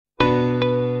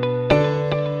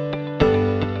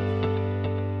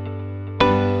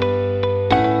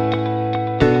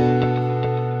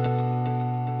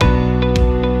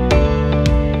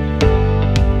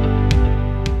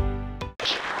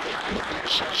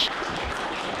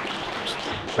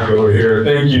Over here,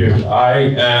 thank you.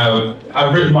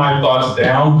 I've written my thoughts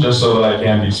down just so that I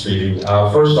can be speedy.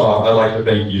 First off, I'd like to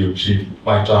thank you, Chief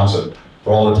Mike Johnson,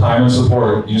 for all the time and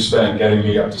support you spent getting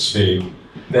me up to speed.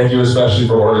 Thank you especially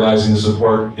for organizing this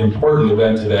important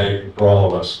event today for all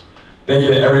of us. Thank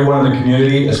you to everyone in the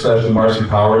community, especially Marcy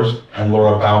Powers and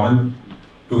Laura Bauman,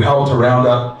 who helped to round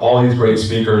up all these great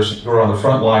speakers who are on the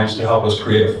front lines to help us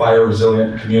create a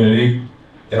fire-resilient community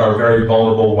in our very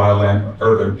vulnerable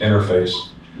wildland-urban interface.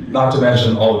 Not to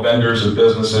mention all the vendors and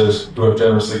businesses who have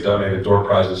generously donated door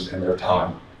prizes and their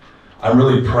time. I'm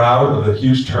really proud of the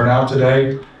huge turnout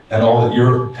today and all that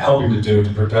you're helping to do to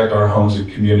protect our homes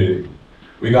and community.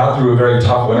 We got through a very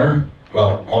tough winter,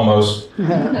 well, almost.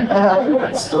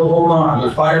 Still hold on,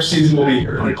 the fire season will be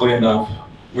here quickly enough.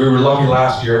 We were lucky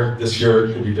last year, this year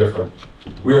it could be different.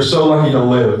 We are so lucky to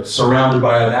live surrounded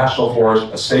by a national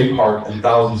forest, a state park, and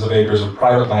thousands of acres of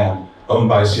private land owned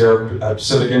by Sierra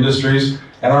Pacific Industries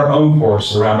and our own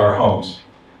forests around our homes.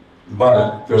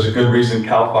 But there's a good reason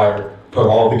CalFire put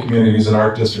all the communities in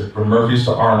our district, from Murphy's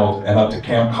to Arnold and up to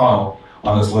Camp Connell,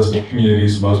 on this list of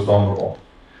communities most vulnerable.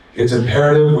 It's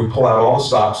imperative we pull out all the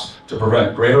stops to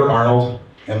prevent Greater Arnold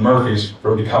and Murphy's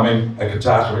from becoming a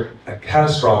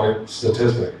catastrophic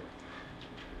statistic.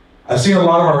 I've seen a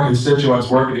lot of our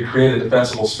constituents working to create a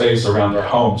defensible space around their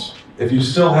homes. If you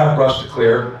still have brush to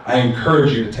clear, I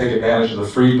encourage you to take advantage of the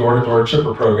free door-to-door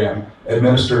chipper program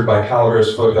administered by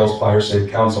Calaveras Foothills Fire Safe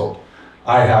Council.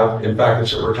 I have, in fact, the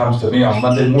chipper comes to me on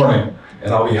Monday morning,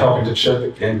 and I'll be helping to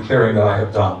chip in clearing that I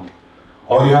have done.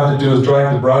 All you have to do is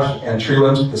drag the brush and tree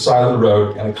limbs to the side of the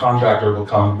road, and a contractor will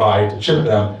come by to chip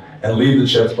them and leave the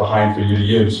chips behind for you to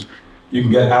use. You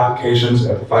can get applications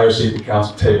at the Fire Safety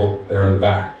Council table there in the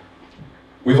back.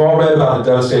 We've all read about the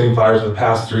devastating fires of the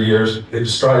past 3 years. They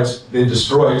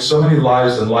destroyed so many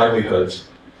lives and livelihoods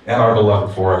and our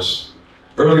beloved forests.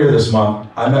 Earlier this month,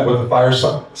 I met with a fire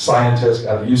scientist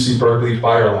at the UC Berkeley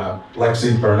Fire Lab,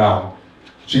 Lexi Bernal.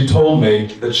 She told me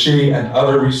that she and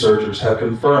other researchers have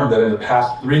confirmed that in the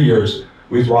past 3 years,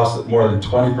 we've lost more than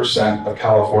 20% of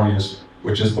California's,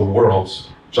 which is the world's,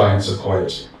 giant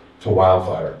sequoias to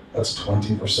wildfire. That's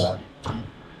 20%.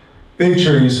 Big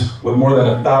trees with more than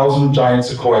 1,000 giant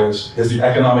sequoias is the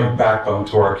economic backbone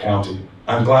to our county.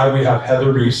 I'm glad we have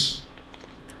Heather Reith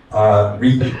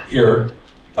here,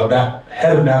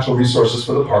 head of natural resources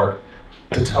for the park,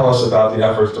 to tell us about the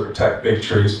efforts to protect big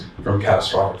trees from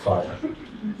catastrophic fire.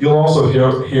 You'll also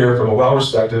hear from a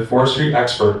well-respected forestry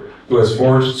expert who has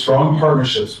forged strong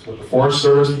partnerships with the Forest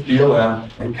Service, BLM,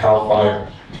 and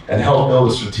CalFire, and helped build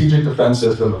a strategic defense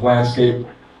system of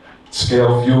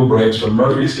landscape-scale fuel breaks from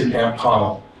Murphy's to Camp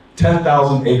Connell.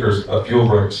 10,000 acres of fuel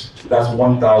breaks. That's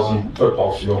 1,000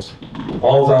 football fields.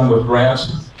 All done with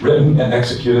grants written and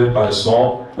executed by a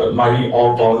small but mighty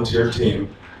all-volunteer team,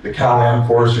 the CalAm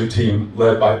Forestry team,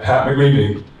 led by Pat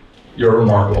McGreevy. You're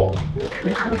remarkable.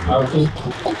 I was just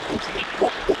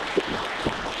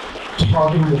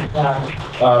talking to Pat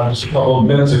just a couple of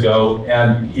minutes ago,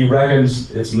 and he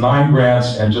reckons it's 9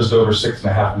 grants and just over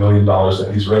 $6.5 million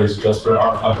that he's raised just for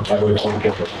our Upper Highway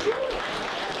corridor.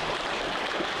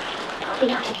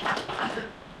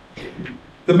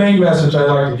 The main message I'd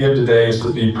like to give today is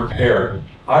to be prepared.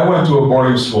 I went to a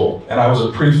boarding school, and I was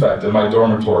a prefect in my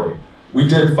dormitory. We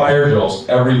did fire drills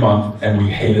every month, and we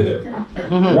hated it.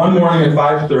 One morning at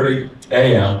 5:30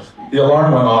 a.m., the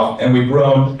alarm went off, and we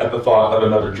groaned at the thought of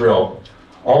another drill.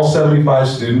 All 75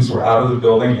 students were out of the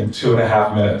building in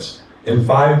 2.5 minutes. In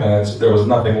 5 minutes, there was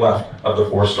nothing left of the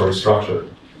 4-story structure.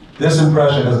 This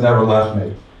impression has never left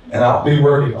me, and I'll be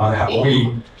working on how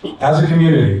we, as a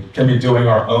community, can be doing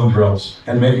our own drills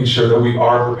and making sure that we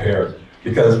are prepared,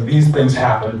 because these things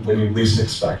happen when you least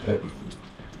expect it.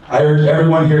 I urge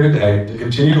everyone here today to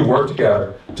continue to work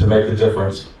together to make a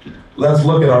difference. Let's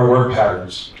look at our work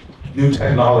patterns, new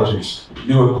technologies,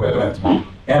 new equipment,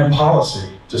 and policy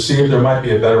to see if there might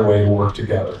be a better way to work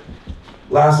together.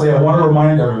 Lastly, I want to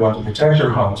remind everyone to protect your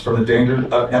homes from the danger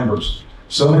of embers.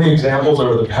 So many examples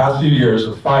over the past few years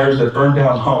of fires that burned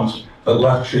down homes but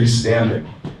left trees standing.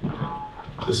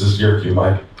 This is your cue,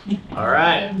 Mike. All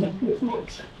right.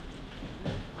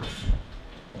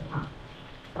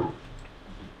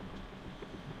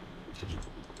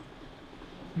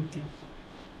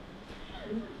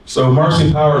 So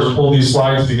Marcy Powers pulled these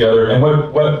slides together, and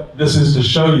what this is to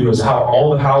show you is how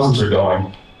all the houses are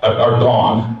gone,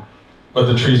 but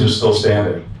the trees are still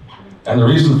standing. And the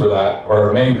reason for that, or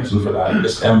our main reason for that,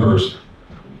 is embers.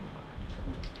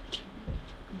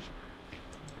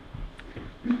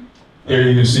 Here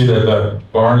you can see that the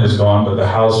barn is gone, but the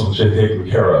house, which they've taken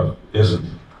care of, isn't.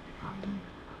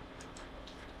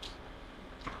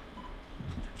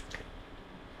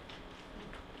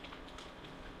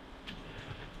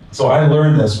 So I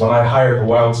learned this when I hired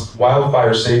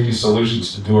Wildfire Safety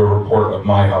Solutions to do a report of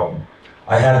my home.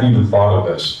 I hadn't even thought of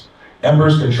this.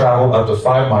 Embers can travel up to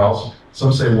 5 miles.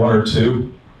 Some say 1 or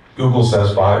 2. Google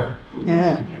says 5.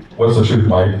 Yeah. What's the truth,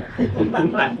 Mike?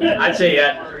 I'd say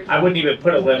I wouldn't even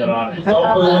put a limit on it.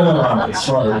 Don't put a limit on it,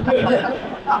 smart.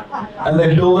 And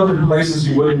they build them in places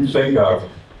you wouldn't think of.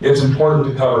 It's important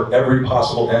to cover every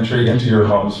possible entry into your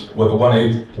homes with a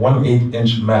 1/8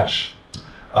 inch mesh.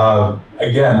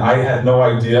 Again, I had no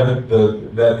idea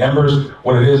that embers,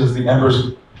 what it is the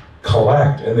embers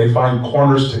collect, and they find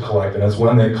corners to collect, and it's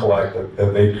when they collect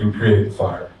that they can create the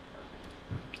fire.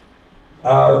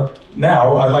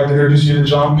 Now, I'd like to introduce you to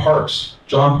John Parks.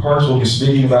 John Parks will be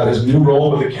speaking about his new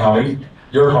role with the county,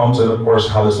 your homes, and of course,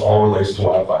 how this all relates to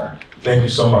wildfire. Thank you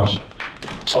so much.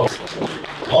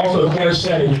 Also, I gotta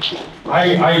say,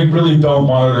 I really don't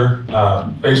monitor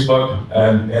Facebook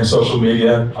and social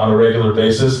media on a regular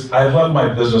basis. I love my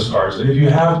business cards, and if you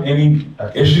have any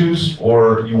issues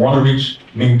or you want to reach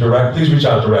me please reach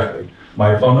out directly.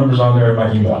 My phone number's on there and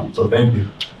my email, so thank you.